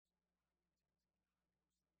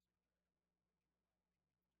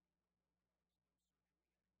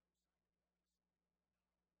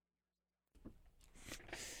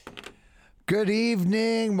Good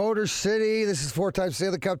evening, Motor City. This is four-time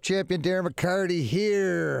Stanley Cup champion Darren McCarty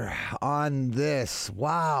here on this.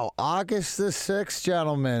 Wow, August the 6th,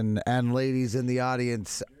 gentlemen and ladies in the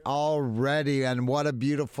audience already, and what a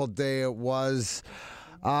beautiful day it was.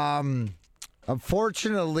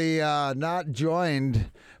 Unfortunately, not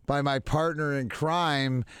joined by my partner in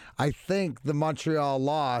crime. I think the Montreal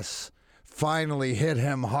loss finally hit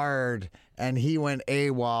him hard, and he went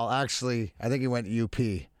AWOL. Actually, I think he went UP.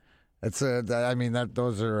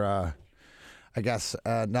 Those are, I guess,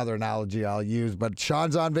 another analogy I'll use. But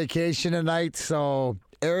Sean's on vacation tonight, so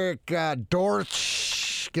Eric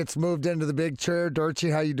Dortch gets moved into the big chair. Dortchy,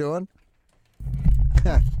 how you doing?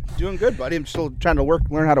 Doing good, buddy. I'm still trying to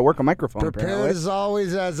learn how to work a microphone. Prepared apparently. as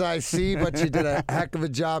always, as I see, but you did a heck of a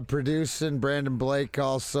job producing. Brandon Blake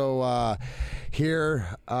also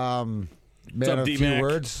here. Man, a few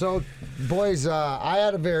words. So, boys, I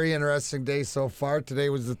had a very interesting day so far. Today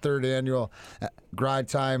was the third annual Grind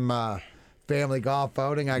Time family golf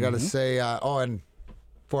outing. I got to say, and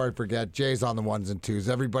before I forget, Jay's on the ones and twos.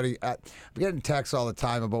 Everybody, I'm getting texts all the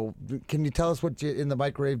time about, can you tell us what in the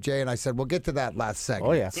microwave, Jay? And I said, we'll get to that last segment.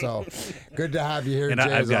 Oh, yeah. So, good to have you here, and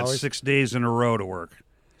Jay, I've got always. 6 days in a row to work.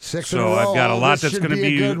 Six in a row. I've got a lot This that's should going to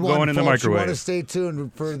be a good one, going in the folks. You microwave. want to stay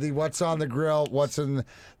tuned for the what's on the grill, what's in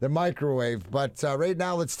the microwave. But right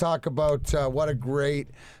now, let's talk about what a great,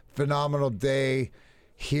 phenomenal day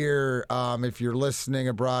here. If you're listening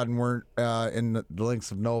abroad and weren't in the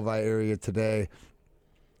Links of Novi area today,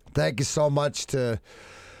 thank you so much to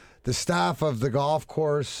the staff of the golf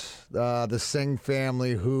course, the Singh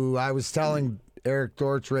family, who I was telling Eric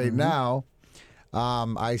Dortch right now.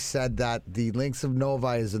 I said that the Links of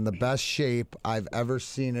Novi is in the best shape I've ever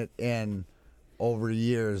seen it in over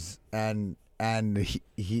years, and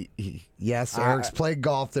he yes, Eric's played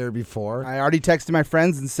golf there before. I already texted my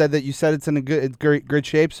friends and said that you said it's in a good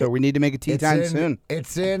shape, so we need to make a tee time soon.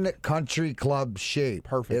 It's in country club shape.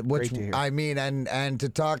 Perfect. Which Great to hear. I mean, and to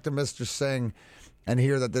talk to Mr. Singh and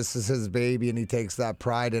hear that this is his baby and he takes that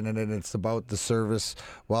pride in it and it's about the service.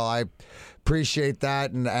 Well, I appreciate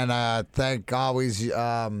that, and thank always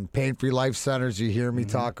Pain Free Life Centers. You hear me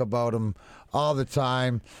talk about them all the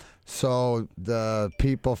time. So the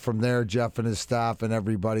people from there, Jeff and his staff and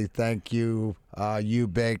everybody, thank you. You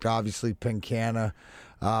Baked, obviously Pincana,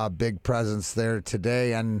 big presence there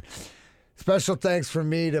today. And special thanks from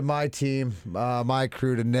me to my team, my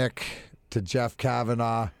crew, to Nick, to Jeff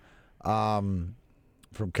Kavanaugh, from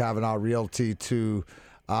Kavanaugh Realty, to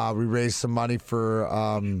we raised some money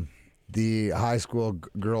for the high school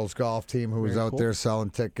girls golf team who was out there selling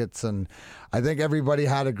tickets, and I think everybody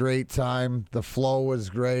had a great time. The flow was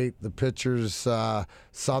great, the pictures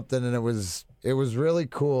something, and it was really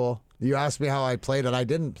cool. You asked me how I played, and I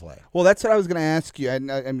didn't play. Well, that's what I was going to ask you. I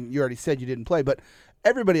mean, you already said you didn't play, but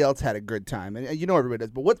everybody else had a good time, and you know everybody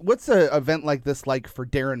does. But what's an event like this like for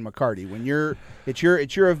Darren McCarty? When it's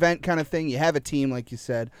your event kind of thing. You have a team, like you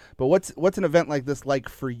said, but what's an event like this like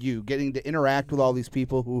for you? Getting to interact with all these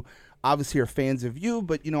people who obviously are fans of you,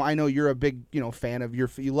 but I know you're a big fan of you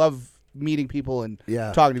love meeting people and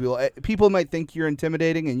talking to people. People might think you're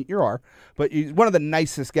intimidating, and you are, but he's one of the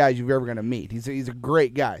nicest guys you're ever going to meet. He's a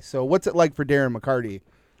great guy. So what's it like for Darren McCarty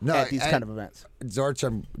at these kind of events?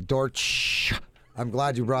 Dortch, I'm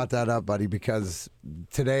glad you brought that up, buddy, because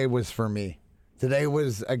today was for me. Today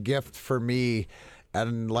was a gift for me,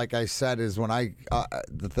 and like I said, is when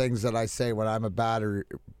the things that I say when I'm a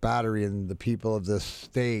battery and the people of this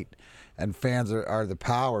state and fans are the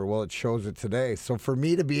power. Well, it shows it today. So for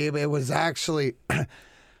me to be able, it was actually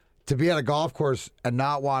to be at a golf course and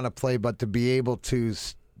not want to play, but to be able to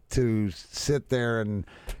sit there and,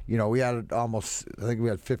 we had I think we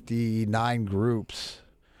had 59 groups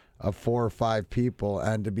of 4 or 5 people,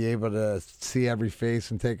 and to be able to see every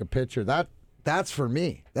face and take a picture, that's for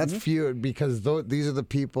me. That's few, because these are the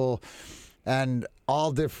people, and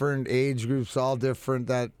all different age groups, all different,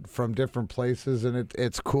 that from different places, and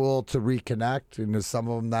it's cool to reconnect. And there's some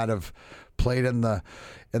of them that have played in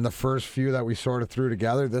the first few that we sort of threw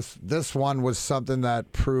together. This one was something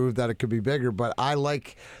that proved that it could be bigger. But I'm going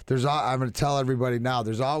to tell everybody now,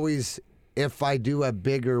 there's always, if I do a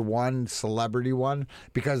bigger one, celebrity one,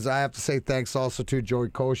 because I have to say thanks also to Joey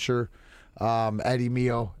Kosher, Eddie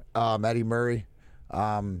Mio, Eddie Murray.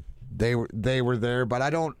 They were there, but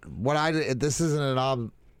this isn't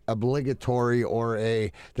an obligatory or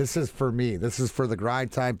this is for me. This is for the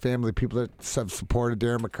Grind Time family, people that have supported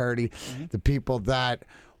Darren McCarty, the people that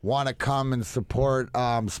want to come and support.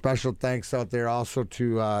 Special thanks out there also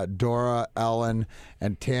to Dora, Ellen,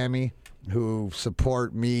 and Tammy, who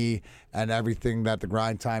support me and everything that the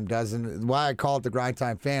Grind Time does. And why I call it the Grind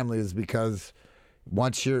Time family is because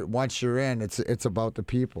once you're in, it's about the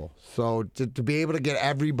people. So to be able to get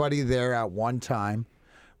everybody there at one time,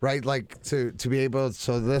 right? Like to be able,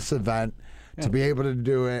 so this event, to be able to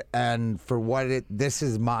do it, and for what this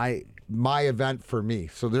is my event for me.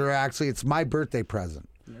 So it's my birthday present.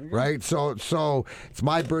 Right, so it's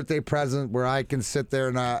my birthday present where I can sit there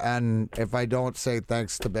and if I don't say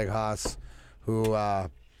thanks to Big Haas, who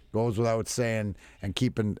goes without saying and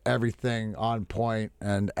keeping everything on point,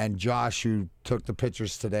 and Josh, who took the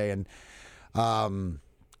pictures today, and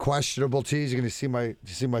questionable tees. You're gonna see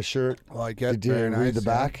my shirt. I like it. Did you read the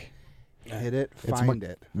back? Hit it, find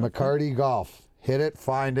it. McCarty Golf. Hit it,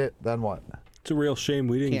 find it, then what? It's a real shame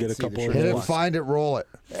we didn't Can't get a see the couple shirt. of Hit it, those. find it, roll it.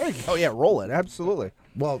 There you go. Yeah, roll it. Absolutely.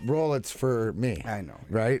 Well, roll it's for me. I know.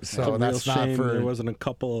 Right? It's So a that's real not shame for. there wasn't a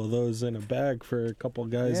couple of those in a bag for a couple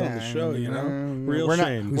guys on the show, you know? Real we're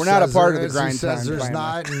shame. We're not a says part there of the is, who grind says time there's family.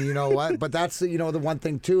 not, and you know what? But that's the one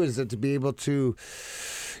thing too is that to be able to,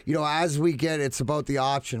 as we get, it's about the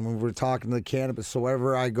option when we're talking to the cannabis. So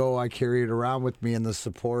wherever I go, I carry it around with me, and the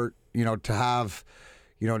support, to have,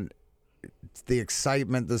 the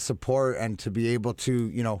excitement, the support, and to be able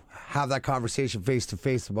to, have that conversation face to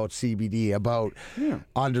face about CBD, about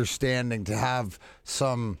understanding, to have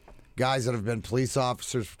some guys that have been police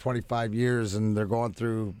officers for 25 years and they're going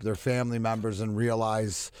through their family members and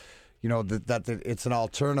realize, that it's an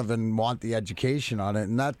alternative and want the education on it.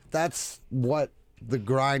 And that's what the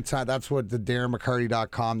grind time, that's what the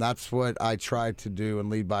DarrenMcCarty.com, that's what I try to do and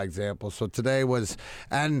lead by example. So today was,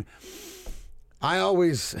 and I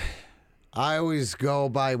always go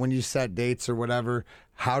by, when you set dates or whatever,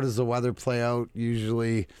 how does the weather play out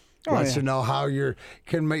usually? Lets you know how you're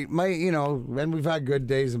and we've had good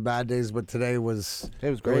days and bad days, but today was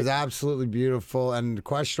great. It was absolutely beautiful. And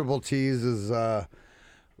Questionable Tees is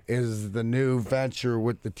the new venture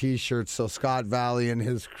with the T-shirts. So Scott Valley and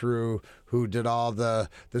his crew, who did all the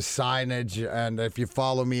signage, and if you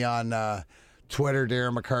follow me on Twitter,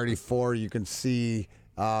 Darren McCarty 4, you can see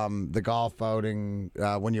the golf outing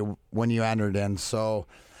when you entered in. So,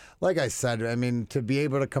 like I said, I mean, to be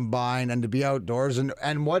able to combine and to be outdoors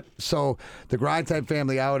so the Grind Time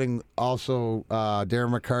Family outing also,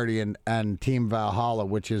 Darren McCarty and Team Valhalla,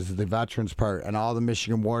 which is the veterans part, and all the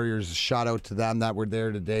Michigan Warriors, shout out to them that were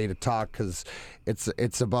there today to talk, because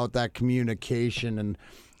it's about that communication and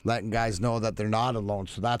letting guys know that they're not alone.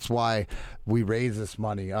 So that's why we raise this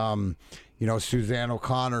money. Suzanne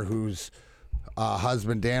O'Connor, who's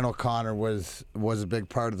husband Dan O'Connor was a big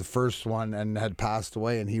part of the first one and had passed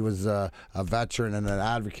away, and he was a veteran and an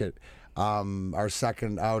advocate. Our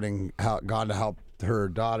second outing gone to help her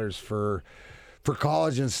daughters for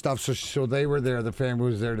college and stuff, so they were there. The family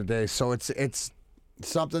was there today, so it's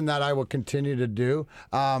something that I will continue to do.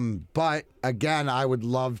 But again, I would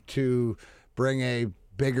love to bring a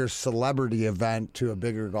bigger celebrity event to a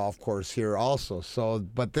bigger golf course here also. So,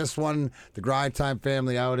 but this one, the Grind Time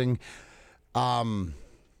Family outing. The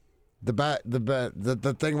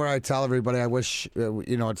thing where I tell everybody, I wish,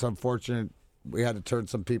 it's unfortunate we had to turn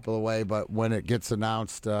some people away, but when it gets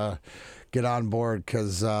announced, get on board,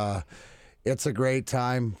 because it's a great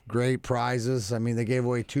time, great prizes. I mean, they gave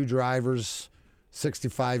away 2 drivers,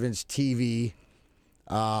 65-inch TV,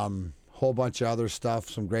 whole bunch of other stuff,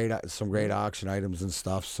 some great auction items and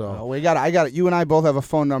stuff. So I got it. You and I both have a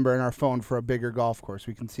phone number in our phone for a bigger golf course.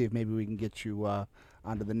 We can see if maybe we can get you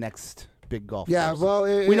onto the next big golf course. Well,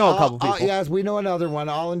 we know a couple people. Yes, we know another one.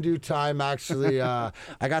 All in due time, actually. I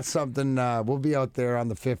got something. We'll be out there on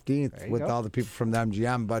the 15th with all the people from the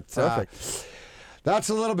MGM. But Perfect. That's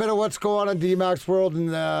a little bit of what's going on in DMAX World,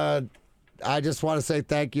 and I just want to say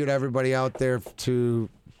thank you to everybody out there to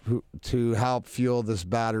help fuel this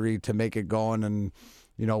battery, to make it going. And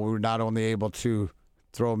we were not only able to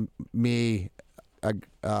throw me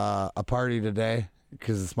a party today,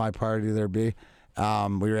 because it's my party there be. We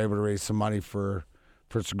were able to raise some money for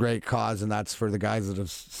some great cause, and that's for the guys that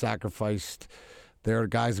have sacrificed, their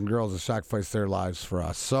guys and girls have sacrificed their lives for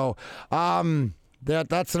us. So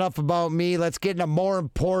that's enough about me. Let's get into more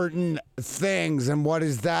important things. And what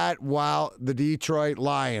is that? Well, the Detroit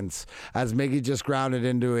Lions, as Miggy just grounded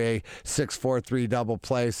into a 6-4-3 double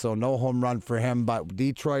play, so no home run for him, but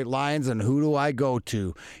Detroit Lions. And who do I go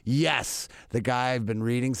to? Yes, the guy I've been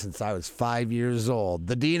reading since I was 5 years old,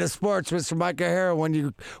 the Dean of Sports, Mr. Mike O'Hara.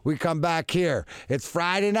 When we come back here, it's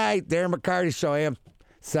Friday night, Darren McCarty Show, AM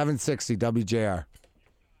 760 WJR.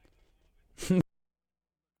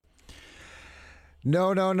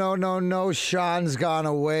 No. Sean's gone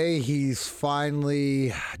away. He's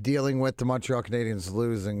finally dealing with the Montreal Canadiens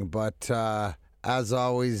losing. But as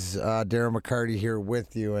always, Darren McCarty here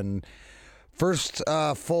with you. And first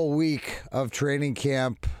full week of training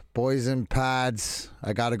camp boys in pads.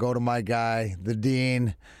 I got to go to my guy, the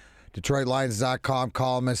Dean, DetroitLions.com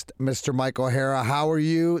columnist, Mr. Mike O'Hara. How are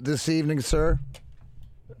you this evening, sir?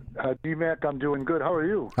 D-Mac, I'm doing good. How are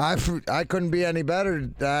you? I couldn't be any better.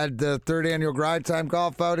 I had the third annual Grind Time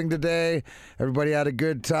golf outing today. Everybody had a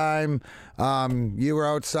good time. You were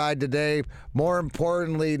outside today. More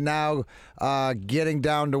importantly, now getting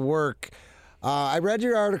down to work. I read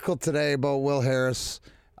your article today about Will Harris.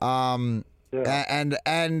 And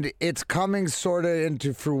it's coming sort of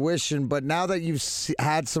into fruition. But now that you've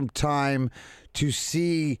had some time to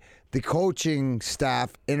see the coaching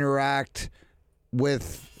staff interact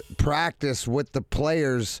with practice with the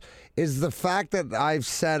players, is the fact that I've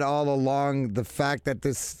said all along, the fact that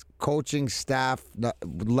this coaching staff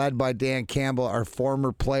led by Dan Campbell are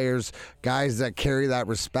former players, guys that carry that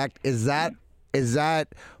respect, is that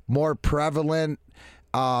more prevalent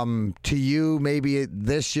to you maybe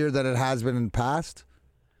this year than it has been in the past?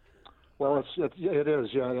 Well, it is.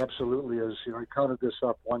 Yeah, it absolutely is. I counted this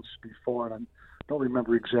up once before, and I don't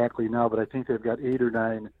remember exactly now, but I think they've got 8 or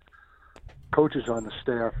 9 coaches on the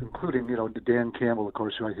staff, including, Dan Campbell, of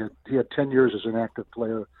course, who he had 10 years as an active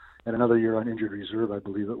player and another year on injured reserve, I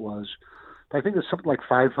believe it was. But I think it's something like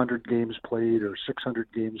 500 games played or 600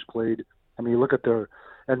 games played. I mean, you look at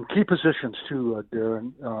and key positions too,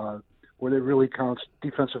 Darren, where it really counts.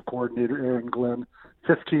 Defensive coordinator Aaron Glenn,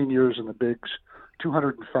 15 years in the bigs,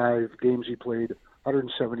 205 games he played,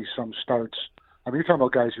 170 some starts. I mean, you're talking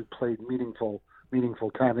about guys who played meaningful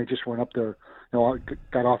time. They just weren't up there,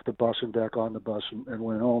 got off the bus and back on the bus and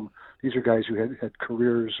went home. These are guys who had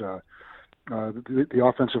careers. The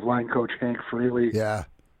offensive line coach, Hank Fraley,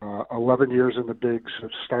 11 years in the bigs,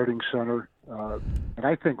 starting center. And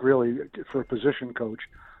I think really for a position coach,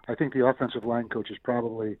 I think the offensive line coach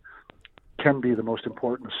can be the most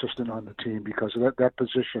important assistant on the team because of that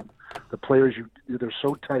position. The players, they're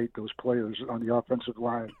so tight, those players on the offensive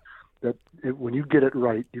line, that when you get it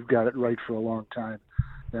right, you've got it right for a long time.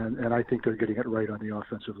 And I think they're getting it right on the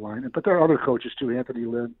offensive line. But there are other coaches, too. Anthony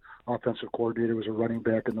Lynn, offensive coordinator, was a running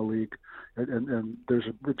back in the league. And there's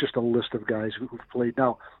just a list of guys who've played.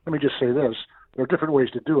 Now, let me just say this. There are different ways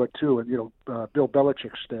to do it, too. And, Bill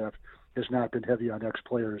Belichick's staff has not been heavy on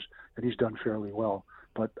ex-players, and he's done fairly well.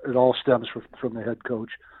 But it all stems from the head coach.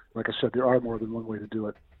 Like I said, there are more than one way to do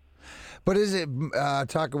it. But is it,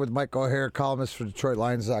 talking with Mike O'Hara, columnist for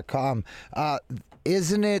DetroitLions.com,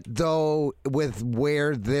 isn't it, though, with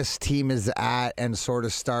where this team is at and sort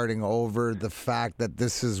of starting over, the fact that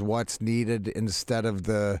this is what's needed instead of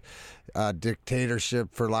the dictatorship,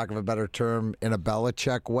 for lack of a better term, in a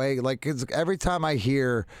Belichick way? Like, every time I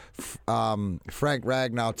hear Frank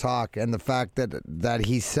Ragnow talk and the fact that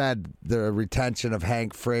he said the retention of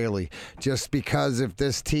Hank Fraley, just because if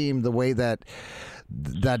this team, the way that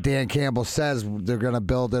Dan Campbell says, they're going to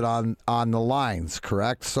build it on the lines,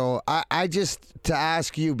 correct? So I just, to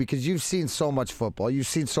ask you, because you've seen so much football, you've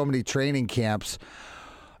seen so many training camps,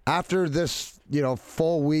 after this,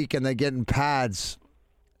 full week and they get in pads,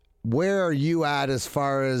 where are you at as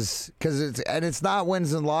far as, because it's not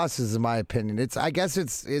wins and losses in my opinion. Is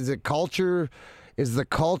it culture? Is the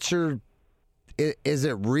culture, is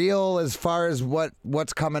it real as far as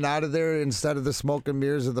what's coming out of there instead of the smoke and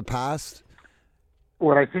mirrors of the past?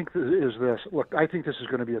 What I think is this. Look, I think this is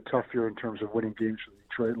going to be a tough year in terms of winning games for the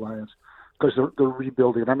Detroit Lions because they're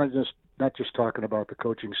rebuilding. And I'm not just talking about the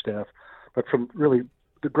coaching staff, but from really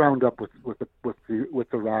the ground up with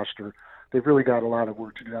the roster. They've really got a lot of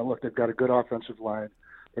work to do. Now, look, they've got a good offensive line.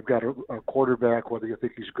 They've got a quarterback, whether you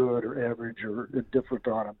think he's good or average or indifferent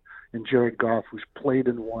on him, in Jared Goff, who's played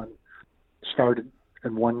and started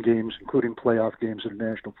and won games, including playoff games in the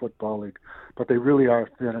National Football League. But they really are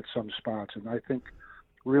thin at some spots, and I think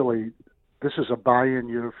really this is a buy-in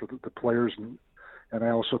year for the players, and I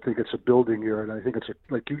also think it's a building year, and I think it's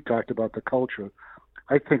like you talked about, the culture.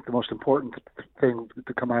 I think the most important thing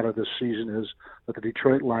to come out of this season is that the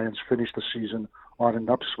Detroit Lions finish the season on an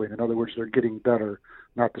upswing. In other words, they're getting better,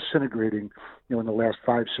 not disintegrating, in the last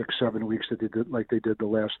 5, 6, 7 weeks that they did the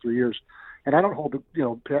last 3 years. And I don't hold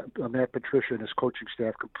Matt Patricia and his coaching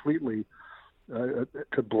staff completely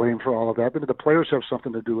to blame for all of that. But the players have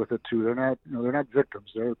something to do with it too. They're not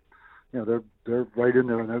victims. They're right in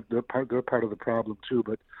there, and they're part of the problem too.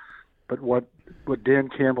 But what Dan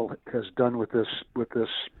Campbell has done with this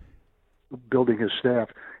building his staff,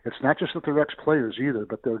 it's not just that they're ex-players either,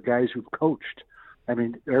 but they're guys who've coached. I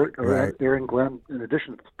mean, Aaron Glenn, in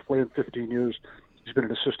addition to playing 15 years, he's been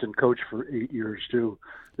an assistant coach for 8 years too.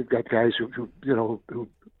 They've got guys who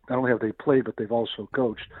not only have they played, but they've also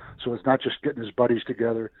coached. So it's not just getting his buddies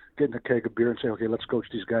together, getting a keg of beer and saying, okay, let's coach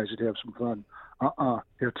these guys and have some fun.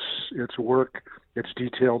 It's work. It's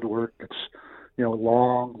detailed work. It's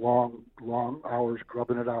long hours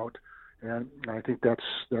grubbing it out, and I think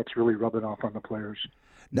that's really rubbing off on the players.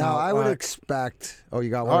 Now, I would expect. Oh, you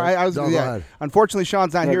got one? All right, Go ahead. Unfortunately,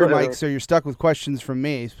 Sean's not Yeah, here, go ahead, Mike, Eric. so you're stuck with questions from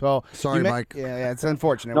me. So Sorry, Mike. Yeah, it's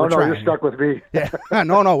unfortunate. No, We're trying. you're stuck with me. Yeah,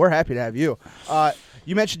 no, we're happy to have you.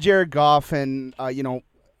 You mentioned Jared Goff, and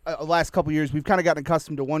last couple years we've kind of gotten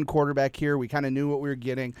accustomed to one quarterback here. We kind of knew what we were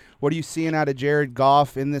getting. What are you seeing out of Jared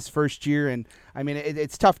Goff in this first year? And I mean,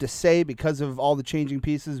 it's tough to say because of all the changing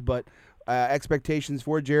pieces, but expectations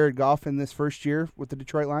for Jared Goff in this first year with the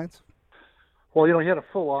Detroit Lions? Well, he had a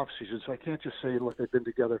full off season, so I can't just say, look, they've been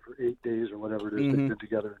together for 8 days or whatever it is. Mm-hmm. They've been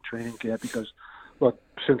together in training camp because, look,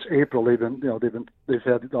 since April they've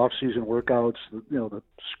had off season workouts, the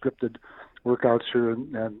scripted workouts here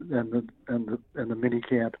and the mini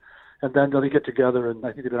camp, and then they get together, and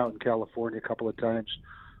I think they've been out in California a couple of times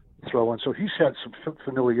throwing. So he's had some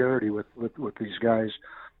familiarity with these guys,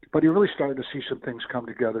 but he really started to see some things come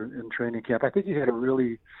together in training camp. I think he had a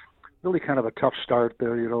really kind of a tough start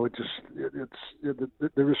there.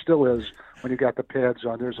 There still is when you got the pads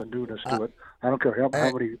on. There's a newness to it. I don't care how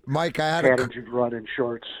many Mike, patterns you've run in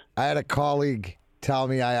shorts. I had a colleague tell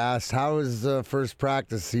me, I asked, how was first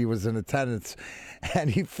practice? He was in attendance, and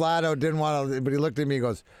he flat out didn't want to, but he looked at me and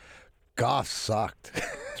goes, Goff sucked.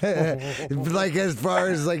 Like, as far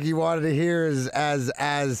as like you wanted to hear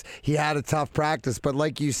as he had a tough practice, but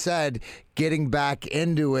like you said, getting back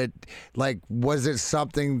into it, like, was it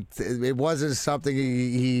something? It wasn't something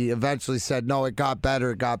he eventually said, no, it got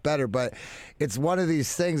better, but it's one of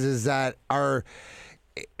these things is that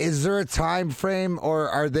is there a time frame,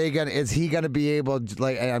 or is he gonna be able,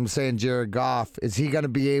 like I'm saying, Jared Goff, is he gonna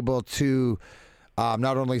be able to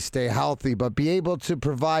not only stay healthy, but be able to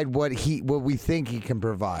provide what we think he can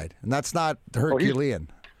provide, and that's not Herculean.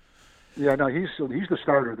 He's the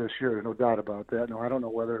starter this year, no doubt about that. No, I don't know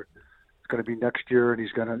whether it's going to be next year, and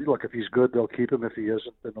he's going to look. If he's good, they'll keep him. If he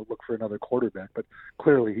isn't, then they'll look for another quarterback. But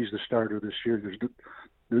clearly, he's the starter this year.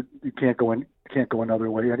 You can't go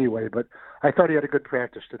another way anyway. But I thought he had a good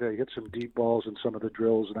practice today. He hit some deep balls in some of the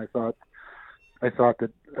drills, and I thought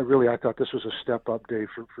this was a step-up day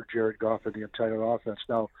for Jared Goff and the entire offense.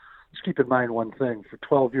 Now, let's keep in mind one thing. For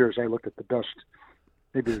 12 years, I looked at the best,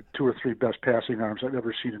 maybe the 2 or 3 best passing arms I've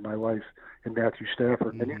ever seen in my life in Matthew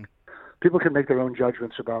Stafford. Mm-hmm. And people can make their own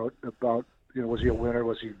judgments about was he a winner,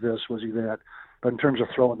 was he this, was he that. But in terms of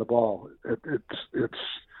throwing the ball, it's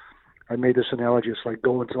I made this analogy. It's like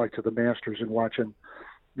going to the Masters and watching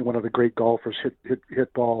one of the great golfers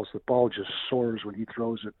hit balls. The ball just soars when he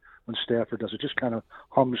throws it. When Stafford does it, just kind of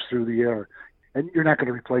hums through the air, and you're not going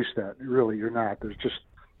to replace that. Really, you're not.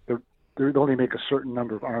 They only make a certain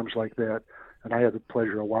number of arms like that, and I had the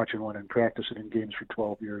pleasure of watching one and practicing in games for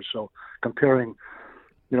 12 years. So comparing,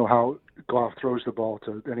 how Goff throws the ball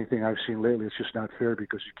to anything I've seen lately, it's just not fair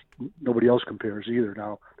because nobody else compares either.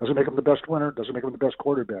 Now, doesn't make him the best winner, doesn't make him the best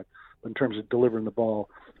quarterback, but in terms of delivering the ball,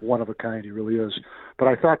 one of a kind, he really is. But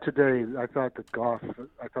I thought that Goff,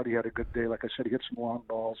 he had a good day. Like I said, he hit some long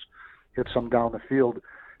balls, hit some down the field.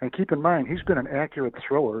 And keep in mind, he's been an accurate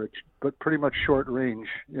thrower, but pretty much short range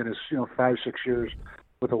in his 5-6 years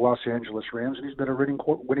with the Los Angeles Rams, and he's been a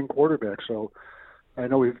winning quarterback. So I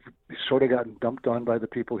know he's sort of gotten dumped on by the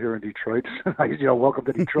people here in Detroit. Welcome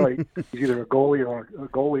to Detroit. He's either a goalie or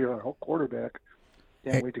a quarterback.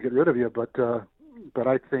 Can't wait to get rid of you, but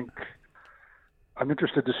I think I'm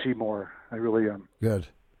interested to see more. I really am. Good.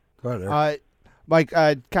 Go ahead, Eric. Mike,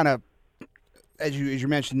 kind of as you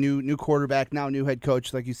mentioned, new quarterback, now new head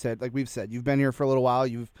coach. Like you said, like we've said, you've been here for a little while.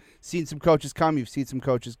 You've seen some coaches come. You've seen some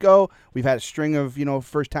coaches go. We've had a string of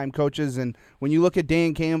first time coaches. And when you look at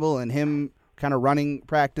Dan Campbell and him kind of running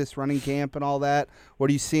practice, running camp, and all that, what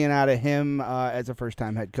are you seeing out of him as a first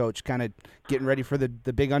time head coach? Kind of getting ready for the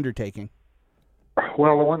big undertaking.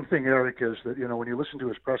 Well, the one thing, Eric, is that when you listen to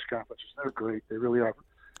his press conferences, they're great. They really are.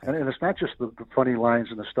 And it's not just the funny lines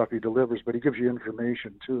and the stuff he delivers, but he gives you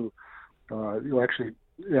information too. You'll actually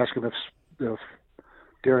ask him if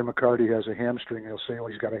Darren McCarty has a hamstring. He'll say,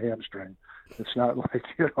 he's got a hamstring. It's not like,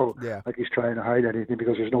 like he's trying to hide anything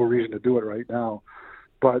because there's no reason to do it right now.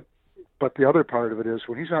 But the other part of it is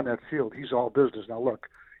when he's on that field, he's all business. Now, look,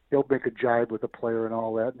 he'll make a jibe with the player and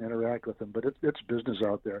all that and interact with him, but it's business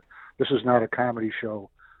out there. This is not a comedy show.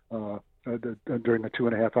 During the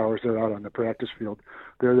 2.5 hours they're out on the practice field,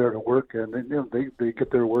 they're there to work, and they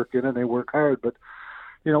get their work in and they work hard. But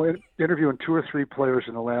interviewing 2 or 3 players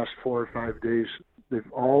in the last 4 or 5 days,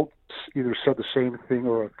 they've all either said the same thing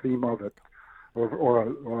or a theme of it, or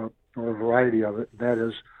a variety of it. And that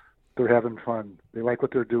is, they're having fun. They like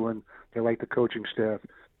what they're doing. They like the coaching staff.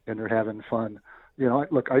 and they're having fun.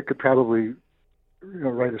 Look, I could probably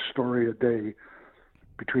write a story a day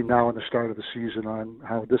between now and the start of the season on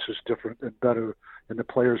how this is different and better in the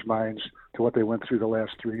players' minds to what they went through the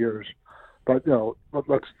last 3 years. But to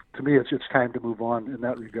me, it's time to move on in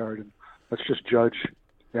that regard, and let's just judge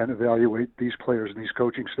and evaluate these players and these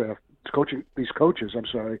these coaches,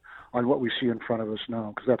 on what we see in front of us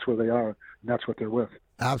now, because that's where they are and that's what they're with.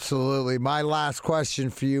 Absolutely. My last question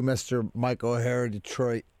for you, Mr. Mike O'Hara,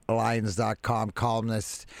 DetroitLions.com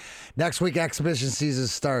columnist. Next week, exhibition season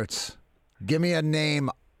starts. Give me a name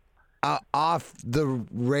off the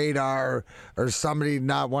radar, or somebody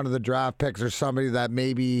not one of the draft picks, or somebody that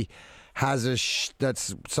maybe has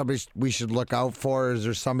that's somebody we should look out for. Is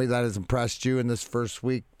there somebody that has impressed you in this first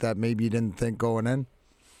week that maybe you didn't think going in?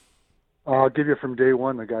 I'll give you from day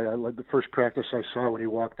one, the guy I led the first practice I saw when he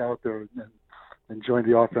walked out there and joined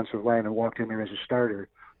the offensive line and walked in there as a starter.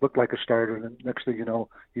 Looked like a starter, and then next thing you know,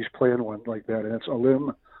 he's playing one like that. And it's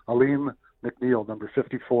Aleem McNeil, number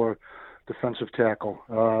 54, defensive tackle,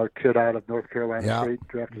 kid out of North Carolina State,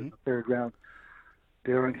 drafted in the 3rd round.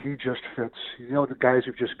 Darren, he just fits. The guys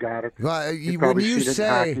who've just got it. Well,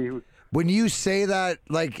 when you say that,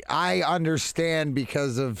 like, I understand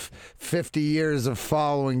because of 50 years of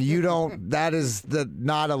following. You don't. That is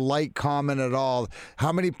not a light comment at all.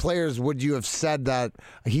 How many players would you have said that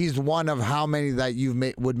he's one of how many that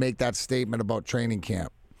you would make that statement about training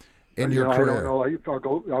camp in your career? I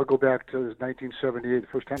don't know. I'll go back to 1978, the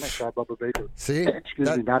first time I saw Bubba Baker. See,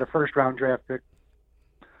 excuse me, not a first-round draft pick,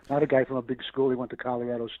 not a guy from a big school. He went to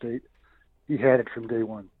Colorado State. He had it from day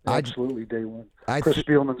one. Absolutely day one. Chris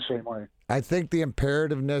Spielman, same way. I think the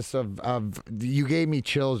imperativeness of you gave me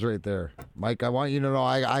chills right there, Mike. I want you to know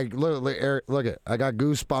I literally, Eric, look at, I got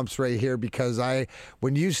goosebumps right here because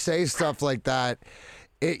when you say stuff like that,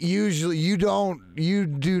 it usually you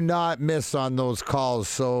do not miss on those calls.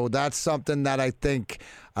 So that's something that I think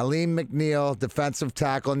Aleem McNeil, defensive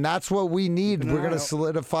tackle, and that's what we need. We're going to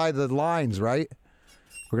solidify the lines, right?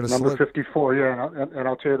 Number 54, yeah, and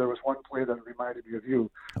I'll tell you, there was one play that reminded me of you.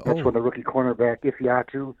 That's when the rookie cornerback,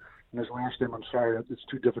 Ifeatu, and his last name, I'm sorry, it's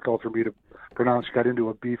too difficult for me to pronounce, got into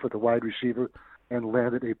a beef with the wide receiver and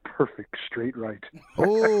landed a perfect straight right.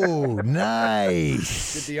 Oh,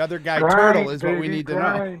 nice. Did the other guy turtle is what we need to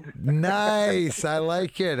know. Nice. I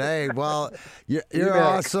like it. Hey, well, you're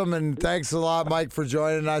awesome, and thanks a lot, Mike, for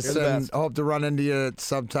joining us, and hope to run into you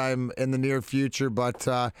sometime in the near future. But,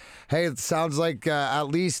 hey, it sounds like at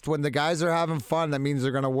least when the guys are having fun, that means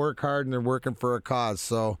they're going to work hard and they're working for a cause.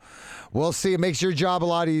 So we'll see. It makes your job a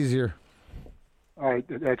lot easier. All right,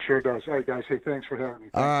 that sure does. All right, guys, hey, thanks for having me.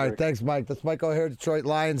 All right, thanks, Mike. That's Mike O'Hara,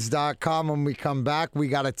 DetroitLions.com. When we come back, we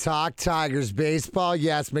got to talk Tigers baseball.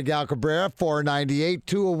 Yes, Miguel Cabrera, 498,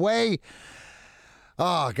 2 away.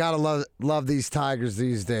 Oh, gotta love these Tigers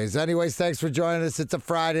these days. Anyways, thanks for joining us. It's a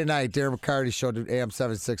Friday night. Darren McCarty Show, AM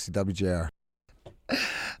 760 WJR.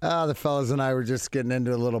 The fellas and I were just getting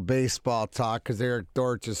into a little baseball talk because Eric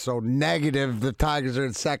Dortch is so negative. The Tigers are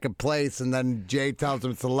in second place, and then Jay tells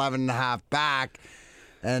him it's 11.5 back.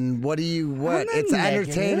 And it's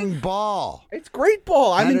entertaining ball. It's great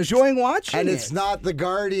ball. I'm enjoying watching it. And it's not the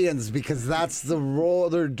Guardians, because that's the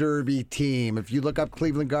roller derby team. If you look up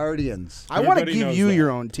Cleveland Guardians. I want to give you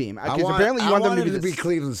your own team. Apparently you want them to be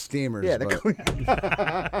Cleveland Steamers. Yeah,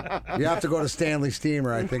 you have to go to Stanley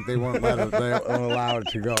Steamer. I think they won't allow it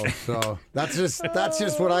to go. So that's just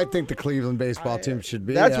what I think the Cleveland baseball team should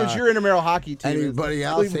be. That's what your intramural hockey team is. Anybody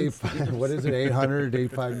else? What is it?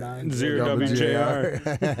 800-859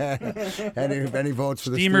 0WJR. Any votes for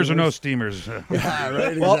the Steamers Steelers? or no steamers? Yeah,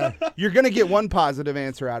 right. Well, you're going to get one positive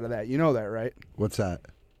answer out of that. You know that, right? What's that?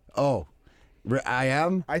 Oh, I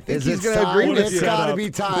am? I think he's going to agree with you. It's got to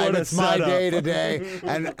be time. It's my day today.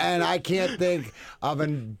 And I can't think of a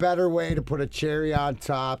better way to put a cherry on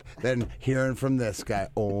top than hearing from this guy.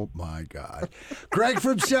 Oh, my God. Greg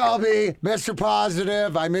from Shelby, Mr.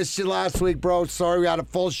 Positive. I missed you last week, bro. Sorry we had a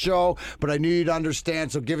full show, but I knew you'd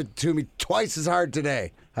understand, so give it to me twice as hard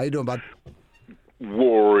today. How you doing, bud?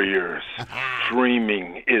 Warriors,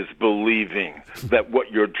 dreaming is believing that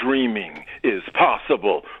what you're dreaming is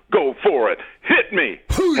possible. Go for it. Hit me.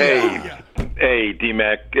 Hey,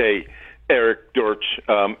 D-Mac, hey, Eric Dortch,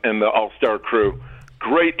 and the All-Star crew.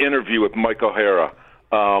 Great interview with Mike O'Hara.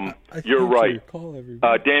 You're right.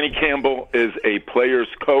 Danny Campbell is a player's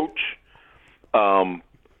coach.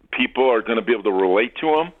 People are going to be able to relate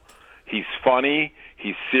to him. He's funny.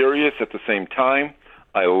 He's serious at the same time.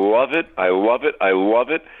 I love it. I love it. I love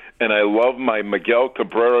it. And I love my Miguel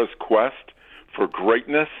Cabrera's quest for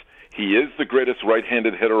greatness. He is the greatest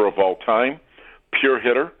right-handed hitter of all time. pure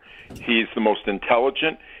hitter. He's the most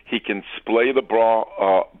intelligent. He can splay the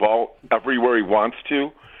ball everywhere he wants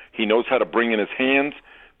to. He knows how to bring in his hands,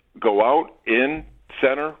 go out, in,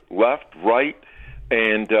 center, left, right.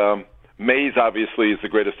 And Mays, obviously, is the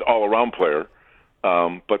greatest all-around player.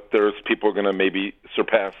 But there's people who are going to maybe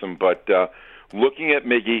surpass him. But looking at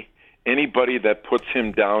Miggy, anybody that puts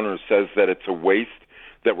him down or says that it's a waste,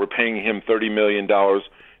 that we're paying him $30 million,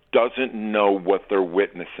 doesn't know what they're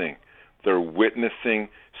witnessing. They're witnessing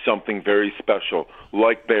something very special,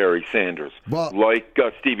 like Barry Sanders, like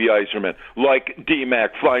Stevie Eiserman, like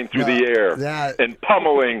D-Mac flying through the air and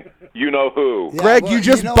pummeling you-know-who. Yeah, Greg, you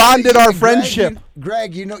just bonded our friendship.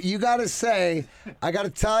 Greg, you got to say, I got to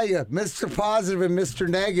tell you, Mr. Positive and Mr.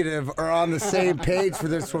 Negative are on the same page for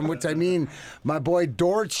this one, which I mean, my boy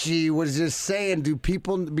Dortchy was just saying, do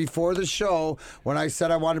people before the show, when I said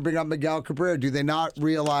I want to bring up Miguel Cabrera, do they not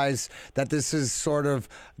realize that this is sort of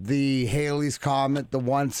the Haley's Comet, the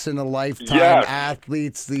once-in-a-lifetime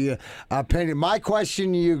athletes, the opinion? My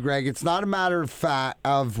question to you, Greg, it's not a matter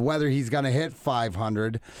of whether he's going to hit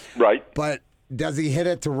 500. Right. But does he hit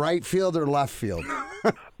it to right field or left field?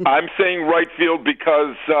 I'm saying right field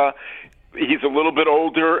because he's a little bit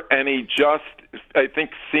older, and he just, I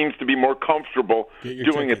think, seems to be more comfortable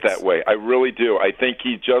doing it that way. I really do. I think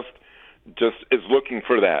he just is looking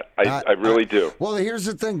for that. I really do. Well, here's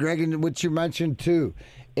the thing, Greg, and what you mentioned too,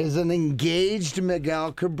 is an engaged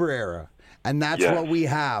Miguel Cabrera. And that's what we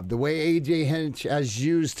have. The way A.J. Hinch has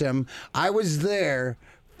used him. I was there.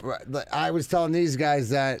 I was telling these guys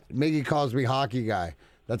that Miggy calls me hockey guy.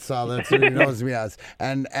 That's what he knows me as.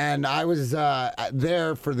 And I was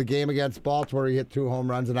there for the game against Baltimore. He hit 2 home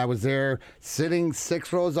runs, and I was there sitting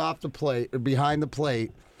 6 rows off the plate, or behind the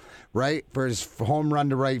plate, right, for his home run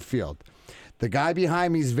to right field. The guy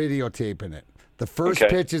behind me is videotaping it. The first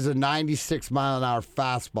pitch is a 96-mile-an-hour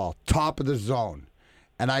fastball, top of the zone.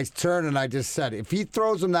 And I turned and I just said, if he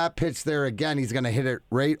throws him that pitch there again, he's going to hit it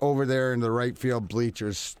right over there in the right field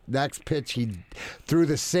bleachers. Next pitch, he threw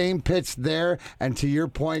the same pitch there. And to your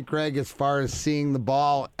point, Greg, as far as seeing the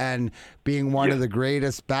ball and being one of the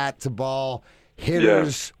greatest bat-to-ball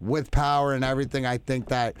hitters with power and everything, I think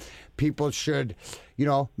that people should,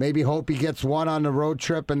 maybe hope he gets one on the road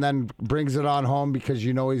trip and then brings it on home because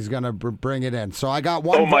he's going to bring it in. So I got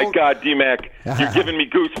one vote. My God, D-Mac, you're giving me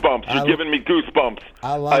goosebumps. You're giving me goosebumps.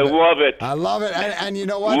 I love it. I love it. And you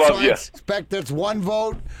know what? Love I expect that's one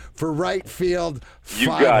vote for right field. 500.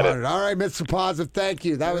 You got it. All right, Mr. Positive, thank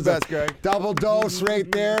you. That was best, Greg. Double dose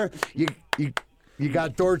right there. You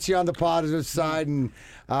got Dortchy on the positive side, and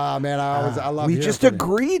man, I love. We just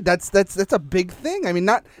agreed. That's a big thing. I mean,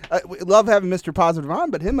 we love having Mr. Positive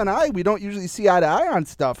on, but him and I, we don't usually see eye to eye on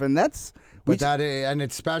stuff, and that's. And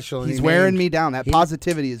it's special. He's wearing me down. That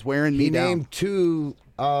positivity is wearing me down. He named 2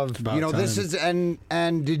 of this is and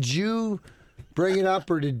did you bring it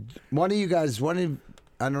up or did one of you guys? I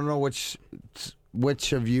don't know which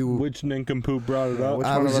of you. Which nincompoop brought it up? Which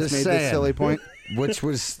one of us made this silly point? Which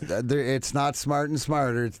was it's not Smart and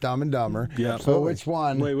Smarter, it's Dumb and Dumber. Yeah. So which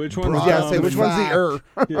one? Wait, which one? Which one's the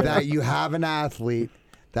that you have an athlete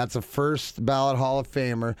that's a first ballot Hall of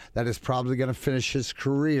Famer that is probably going to finish his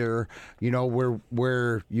career.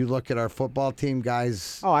 Where you look at our football team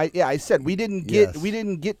guys. Oh, I said we didn't get we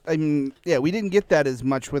didn't get that as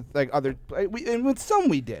much with like other and with some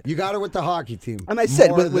we did. You got it with the hockey team. And I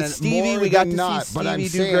said with Stevie we got to see Stevie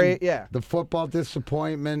do great. Yeah. The football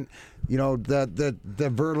disappointment. The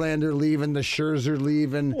Verlander leaving, the Scherzer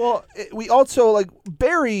leaving. Well, we also like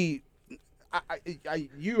Barry.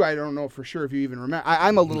 I don't know for sure if you even remember.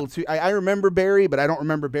 I'm a little too. I remember Barry, but I don't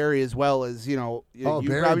remember Barry as well as you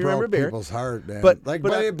Barry probably remember Barry. People's heart, man. But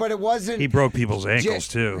it wasn't. He broke people's ankles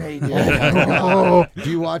too. Do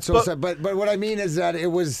you watch those? But what I mean is that it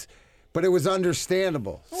was. But it was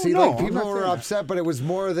understandable. People were upset, but it was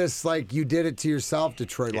more of this, like, you did it to yourself,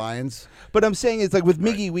 Detroit Lions. But I'm saying it's like with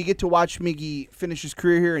Miggy, we get to watch Miggy finish his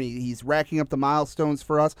career here, and he's racking up the milestones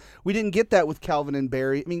for us. We didn't get that with Calvin and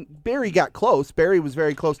Barry. I mean, Barry got close. Barry was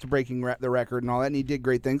very close to breaking the record and all that, and he did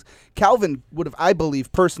great things. Calvin I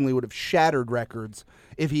believe, personally, would have shattered records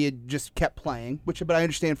if he had just kept playing, but I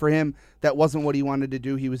understand for him, that wasn't what he wanted to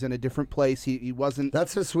do. He was in a different place. He wasn't.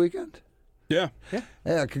 That's this weekend? Yeah.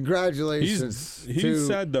 Congratulations. He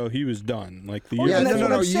said though he was done. Like the no.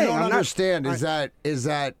 You don't understand. Is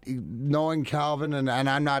that knowing Calvin and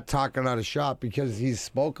I'm not talking out of shop because he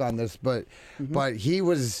spoke on this, but he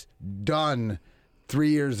was done 3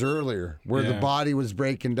 years earlier, where the body was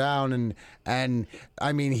breaking down, and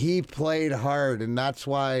I mean he played hard, and that's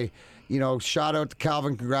why. Shout out to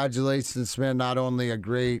Calvin. Congratulations, man. Not only a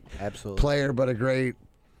great player, but a great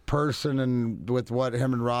person and with what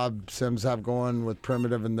him and Rob Sims have going with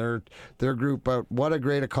Primitive and their group. But what a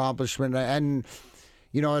great accomplishment. And,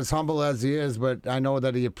 as humble as he is, but I know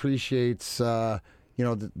that he appreciates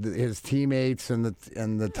his teammates and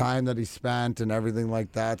the time that he spent and everything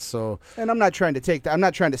like that. So, and I'm not trying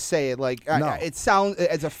to say it like No. it sounds,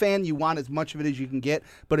 as a fan, you want as much of it as you can get.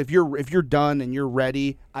 But if you're done and you're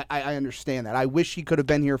ready, I understand that. I wish he could have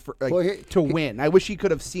been here for to win. I wish he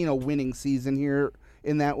could have seen a winning season here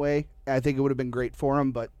in that way. I think it would have been great for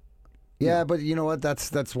him. But yeah, but you know what?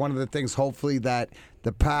 That's one of the things. Hopefully that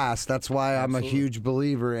the past. That's why I'm a huge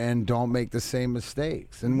believer in don't make the same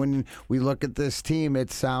mistakes. And when we look at this team,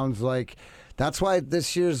 it sounds like that's why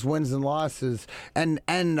this year's wins and losses. And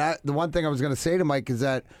the one thing I was going to say to Mike is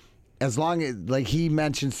that as long as he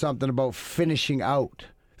mentioned something about finishing out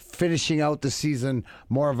the season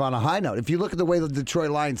more of on a high note. If you look at the way the Detroit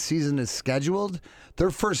Lions season is scheduled,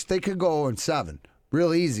 they could go 0-7.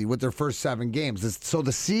 Real easy with their first 7 games. So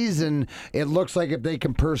the season, it looks like if they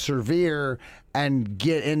can persevere and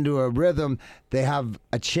get into a rhythm, they have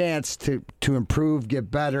a chance to improve, get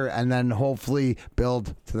better, and then hopefully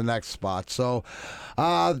build to the next spot. So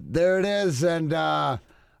there it is. And I'll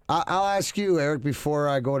ask you, Eric, before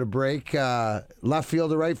I go to break, left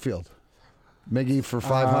field or right field? Miggy for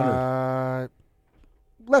 500.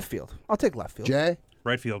 Left field. I'll take left field. Jay?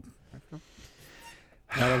 Right field.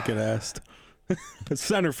 I don't get asked.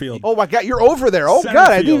 Center field. Oh my God, you're over there. Oh Center God,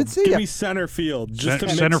 field. I didn't even see Give you. me center field. Just to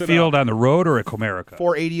Center mix it field up. on the road or at Comerica?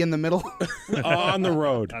 480 in the middle. On the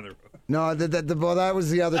road. On the road. No, well, that was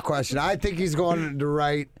the other question. I think he's going to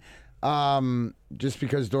right just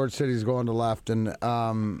because Dorch said he's going to left. And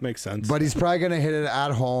Makes sense. But he's probably going to hit it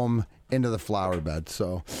at home into the flower bed.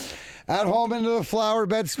 So at home into the flower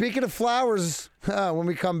bed. Speaking of flowers, when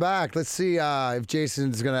we come back, let's see if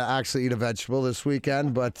Jason's going to actually eat a vegetable this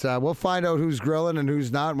weekend. But we'll find out who's grilling and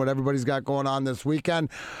who's not and what everybody's got going on this weekend.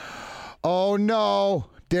 Oh, no.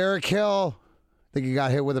 Derek Hill. I think he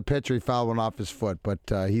got hit with a pitcher. He fouled one off his foot, but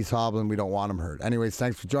he's hobbling. We don't want him hurt. Anyways,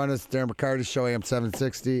 thanks for joining us. Darren McCarty Show, AM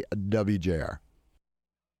 760, WJR.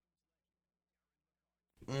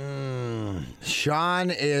 Sean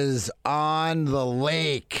is on the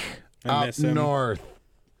lake I up miss him. north.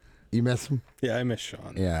 You miss him? Yeah, I miss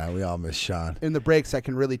Sean. Yeah, we all miss Sean. In the breaks, I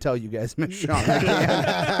can really tell you guys miss Sean.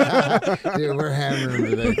 Dude, we're hammering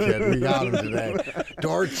him today, kid. We got him today.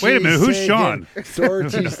 Dorchy's Wait a minute, who's Sean?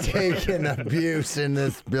 Dorchy's taking abuse in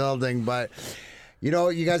this building, but you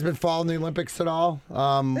guys been following the Olympics at all?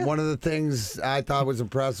 One of the things I thought was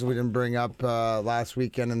impressive we didn't bring up last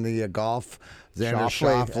weekend in the golf, Xander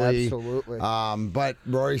Schauffle. Absolutely. But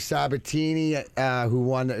Rory Sabatini, who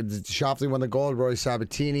won, Schauffle won the gold. Rory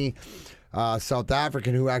Sabatini, South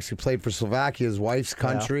African, who actually played for Slovakia, his wife's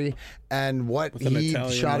country, and what With an he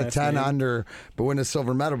Italian shot a last 10 name. under, but win a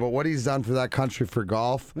silver medal. But what he's done for that country for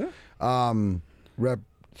golf,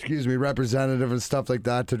 representative and stuff like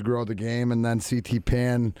that to grow the game, and then CT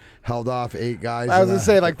Pan held off 8 guys. I was going to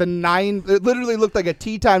say, like the 9, it literally looked like a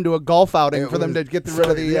tea time to a golf outing for them to get rid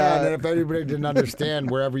of the. Yeah, and if anybody didn't understand,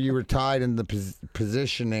 wherever you were tied in the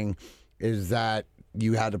positioning, is that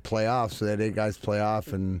you had to play off, so they had 8 guys play off,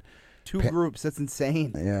 and 2 groups. That's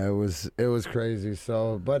insane. yeah, it was crazy.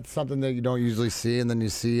 So, but something that you don't usually see, and then you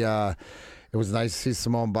see. It was nice to see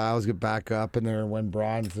Simone Biles get back up in there and win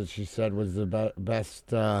bronze, that she said was the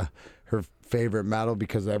best, her favorite medal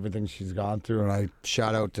because of everything she's gone through. And I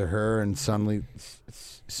shout out to her and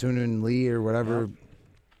Sunan Lee or whatever,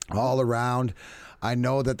 all around. I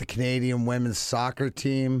know that the Canadian women's soccer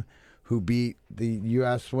team, who beat the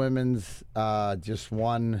U.S. women's, just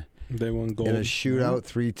won. They won gold. In a shootout,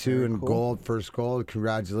 3-2 and gold, first gold.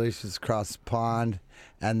 Congratulations across the pond.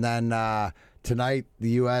 And then tonight, the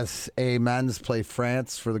USA men's play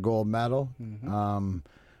France for the gold medal.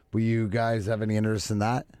 Will you guys have any interest in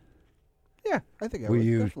that? Yeah, I think I Will would.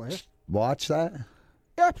 you Definitely. watch that?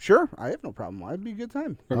 Yeah, sure. I have no problem. It'd be a good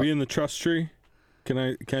time. Are we in the trust tree? Can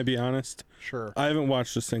I be honest? Sure. I haven't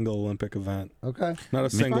watched a single Olympic event. Okay. Not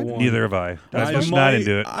a single one. Neither have I. I I was not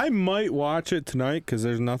into it. I might watch it tonight because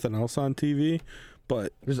there's nothing else on TV.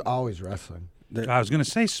 But There's always wrestling. I was going to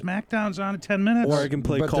say SmackDown's on in 10 minutes. or I can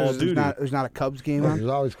play But Call of Duty. There's not a Cubs game on. There's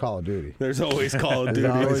always Call of Duty. There's always Call of There's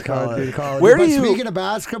Duty. always Call of Duty. Where But do you- speaking of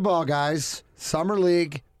basketball, guys, Summer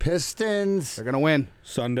League, Pistons. They're gonna win.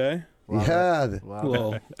 Sunday. Yeah.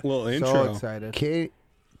 Little intro. So excited.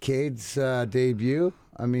 Cade's debut.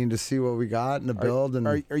 I mean, to see what we got in the build. And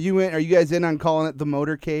Are you in? Are you guys in on calling it the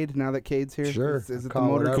motorcade now that Cade's here? Sure. Is it the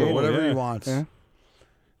Call it motorcade? whatever Yeah. he wants. Yeah.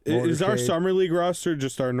 Is our Motorcade. summer league roster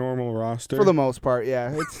just our normal roster? For the most part,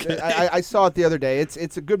 yeah. It's I saw it the other day.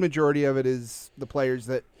 It's a good majority of it is the players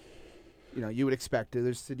that you would expect it.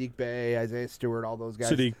 There's Sadiq Bey, Isaiah Stewart, all those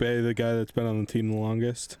guys. Sadiq Bey, the guy that's been on the team the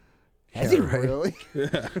longest. Has he right. really?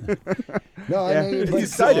 No, Yeah. I mean, He's but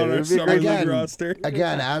excited. on our It'd be a summer great league again, roster.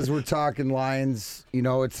 again, as we're talking Lions,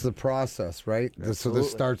 it's the process, right? So Absolutely.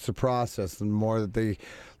 this starts the process. The more that they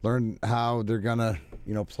learn how they're gonna,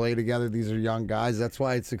 play together. These are young guys. That's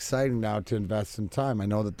why it's exciting now to invest in time. I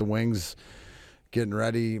know that the Wings getting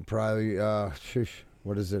ready, probably,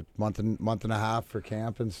 what is it, month and a half for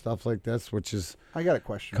camp and stuff like this, which is I got a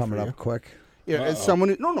question coming for up you. quick. Yeah, as someone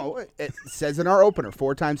who, it says in our opener,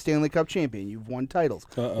 4-time Stanley Cup champion, you've won titles.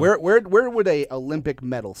 Where would a Olympic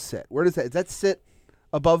medal sit? Where does that sit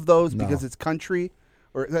above those because it's country?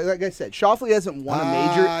 Or like I said, Schauffle hasn't won a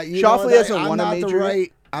major. Schauffle hasn't won a major.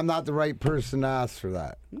 I'm not the right person to ask for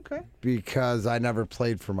that. Okay. Because I never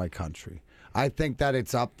played for my country. I think that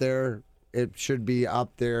it's up there. It should be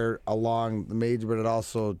up there along the major, but it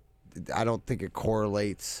also, I don't think it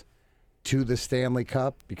correlates to the Stanley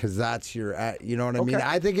Cup because that's your, you know what I mean?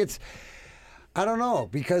 I think I don't know,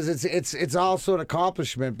 because it's also an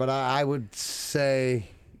accomplishment, but I would say,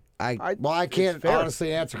 I can't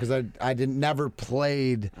honestly answer because I never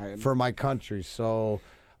played for my country. So,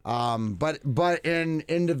 but in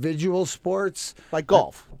individual sports, like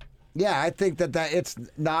golf. I think that it's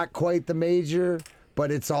not quite the major,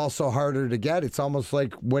 but it's also harder to get. It's almost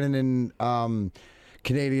like winning in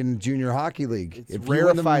Canadian Junior Hockey League. It's if you win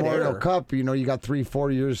the rarefied Memorial air. Cup, you got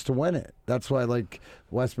 3-4 years to win it. That's why, like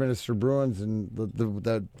Westminster Bruins and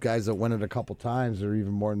the guys that win it a couple times, or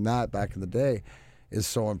even more than that back in the day, is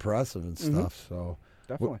so impressive and stuff. So,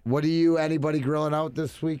 Definitely. What do anybody grilling out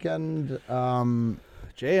this weekend?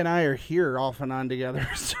 Jay and I are here off and on together.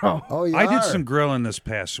 So I did some grilling this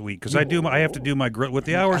past week because I have to do my grill with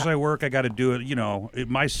the hours I work. I got to do it.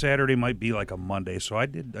 My Saturday might be like a Monday, so I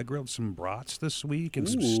grilled some brats this week and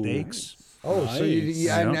some steaks. Oh, so Nice.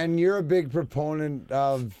 and you're a big proponent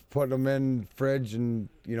of putting them in fridge and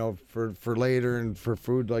for later and for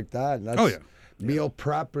food like that. And that's meal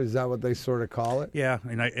prep, is that what they sort of call it? Yeah,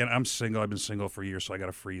 and I'm single. I've been single for years, so I got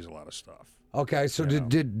to freeze a lot of stuff. Okay, so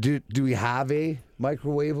do we have a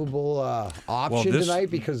microwavable option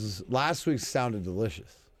tonight? Because last week's sounded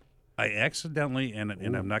delicious. I accidentally, and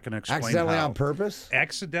I'm not going to explain Accidentally how. on purpose?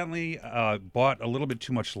 Accidentally bought a little bit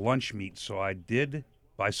too much lunch meat, so I did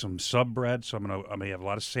buy some sub bread. So I'm gonna have a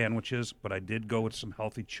lot of sandwiches, but I did go with some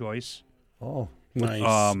healthy choice. Oh,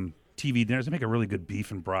 nice. TV dinners. They make a really good beef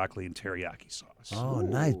and broccoli and teriyaki sauce. Oh,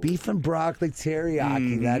 nice. Beef and broccoli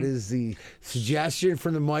teriyaki. That is the suggestion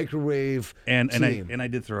from the microwave And team. I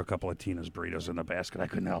did throw a couple of Tina's burritos in the basket. I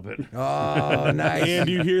couldn't help it. Oh, nice. And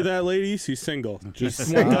you hear that, ladies? He's single. Just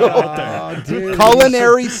want that out there. Oh, dude.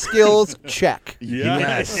 culinary skills check.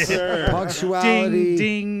 Yes, sir. Punctuality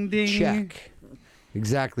Ding, ding, ding. check.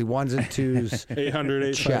 Exactly. Ones and twos.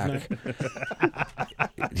 800 Check.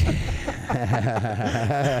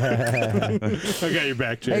 I got your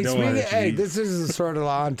back, Jay. Hey, Don't worry. this is sort of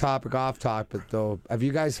on topic, off topic though. Have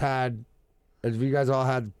you guys all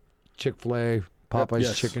had Chick-fil-A, Popeye's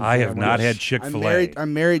Yes. chicken? I have not sandwich? had Chick-fil-A.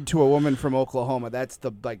 I'm married to a woman from Oklahoma. That's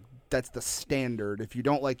the standard. If you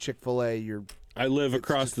don't like Chick-fil-A, you're. I live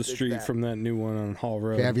across just- the it's street that. from that new one on Hall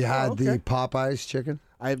Road. Okay, have you had okay. the Popeye's chicken?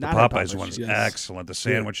 I have The not. had Popeyes Popeyes one's chicken. excellent. The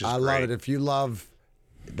sandwich is I great. love it. If you love,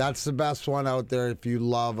 that's the best one out there. If you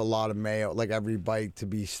love a lot of mayo, like every bite to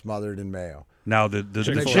be smothered in mayo. Now the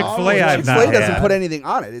Chick-fil-A. Chick-fil-A I've not Chick-fil-A doesn't had. put anything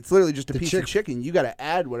on it. It's literally just a The piece of chicken. You got to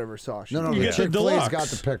add whatever sauce. No, do. You the get the Chick-fil-A's got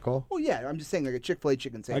deluxe. the pickle. Oh yeah, I'm just saying like a Chick-fil-A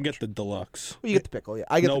chicken I sandwich. get the deluxe. Well, you get the pickle. Yeah,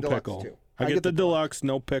 I get No the deluxe pickle. too. I get the deluxe,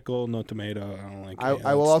 no pickle, no tomato. I don't like any of I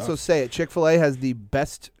that will also stuff. say it. Chick-fil-A has the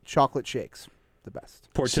best chocolate shakes. The best.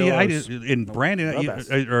 See, I Portillo's. did, in Brandon,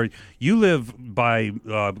 the you, or you live by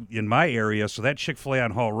in my area, so that Chick-fil-A on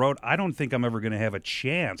Hall Road, I don't think I'm ever going to have a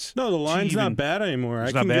chance. No, the line's to even- not bad anymore.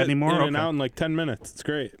 It's I not can bad get anymore? in and Okay. out in like 10 minutes. It's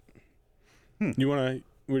great. You want to?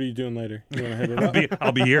 What are you doing later? You want to hit it up?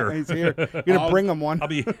 I'll be here. He's here. You're gonna bring him one. I'll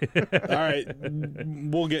be. All right,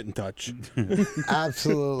 we'll get in touch.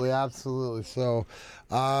 Absolutely. So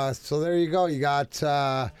there you go. You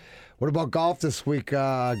got. What about golf this week?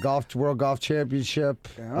 World Golf Championship.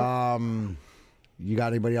 Yeah. You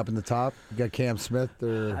got anybody up in the top? You got Cam Smith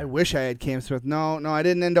or? I wish I had Cam Smith. No, I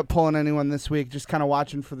didn't end up pulling anyone this week. Just kind of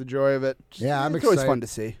watching for the joy of it. I'm it's excited. always fun to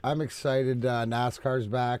see. I'm excited. NASCAR's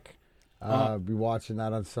back. Be watching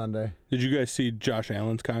that on Sunday. Did you guys see Josh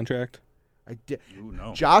Allen's contract? I did. Ooh,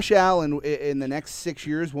 no. Josh Allen in the next 6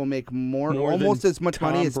 years will make More almost than as much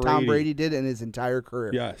money Tom as Tom Brady. Brady did in his entire career.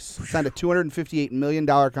 Yes. Signed a $258 million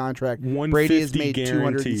contract. Brady has 150 made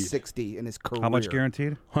guaranteed. $260 in his career. How much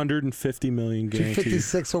guaranteed? $150 million guaranteed.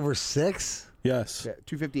 256 over 6. Yes. Yeah,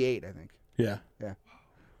 $258, I think. Yeah. Yeah.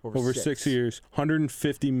 Over 6 years,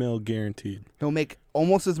 $150 million guaranteed. He'll make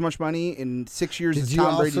almost as much money in 6 years Did as you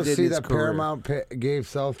Tom Brady also did see in his that career. Paramount gave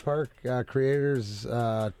South Park creators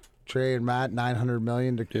Trey and Matt $900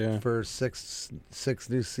 million for six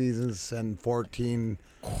new seasons and 14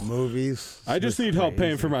 movies? I just need help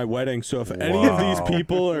paying for my wedding, so if any of these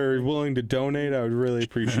people are willing to donate, I would really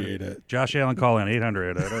appreciate it. Josh Allen, call in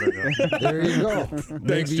 800. There you go. Thanks,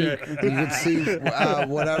 Maybe Jay. you could see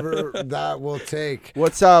whatever that will take.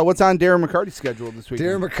 What's on Darren McCarty's schedule this weekend?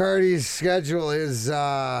 Darren McCarty's schedule is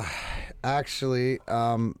actually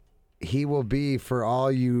he will be for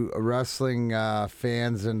all you wrestling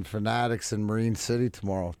fans and fanatics in Marine City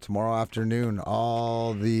tomorrow afternoon.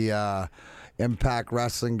 All the Impact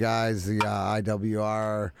Wrestling guys, the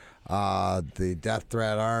IWR, the Death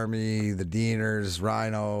Threat Army, the Deaners,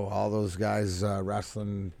 Rhino, all those guys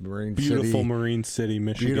wrestling Marine City. Beautiful Marine City,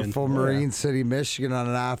 Michigan. Beautiful Marine City, Michigan on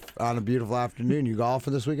a beautiful afternoon. You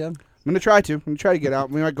golfing this weekend? I'm going to try to get out.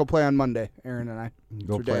 We might go play on Monday, Aaron and I.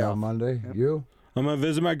 Go play on Monday. Yep. You? I'm going to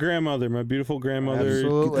visit my grandmother. My beautiful grandmother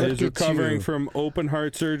Absolutely. is recovering from open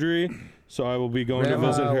heart surgery, so I will be going to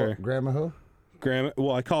visit her. Grandma who?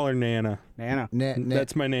 Well, I call her Nana. Nana.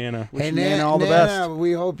 That's my Nana. Hey, Nana, all the best.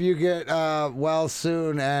 We hope you get well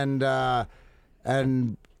soon,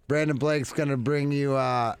 and Brandon Blake's going to bring you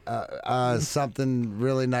something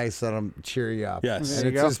really nice that'll cheer you up. Yes.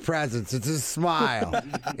 And it's his presence. It's his smile.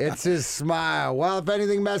 It's his smile. Well, if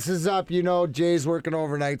anything messes up, Jay's working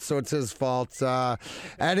overnight, so it's his fault.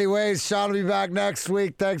 Anyways, Sean will be back next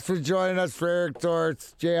week. Thanks for joining us. For Eric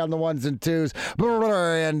Torts, Jay on the ones and twos,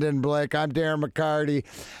 Brandon Blake. I'm Darren McCarty.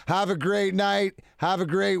 Have a great night. Have a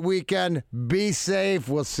great weekend. Be safe.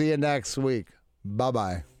 We'll see you next week.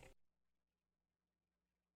 Bye-bye.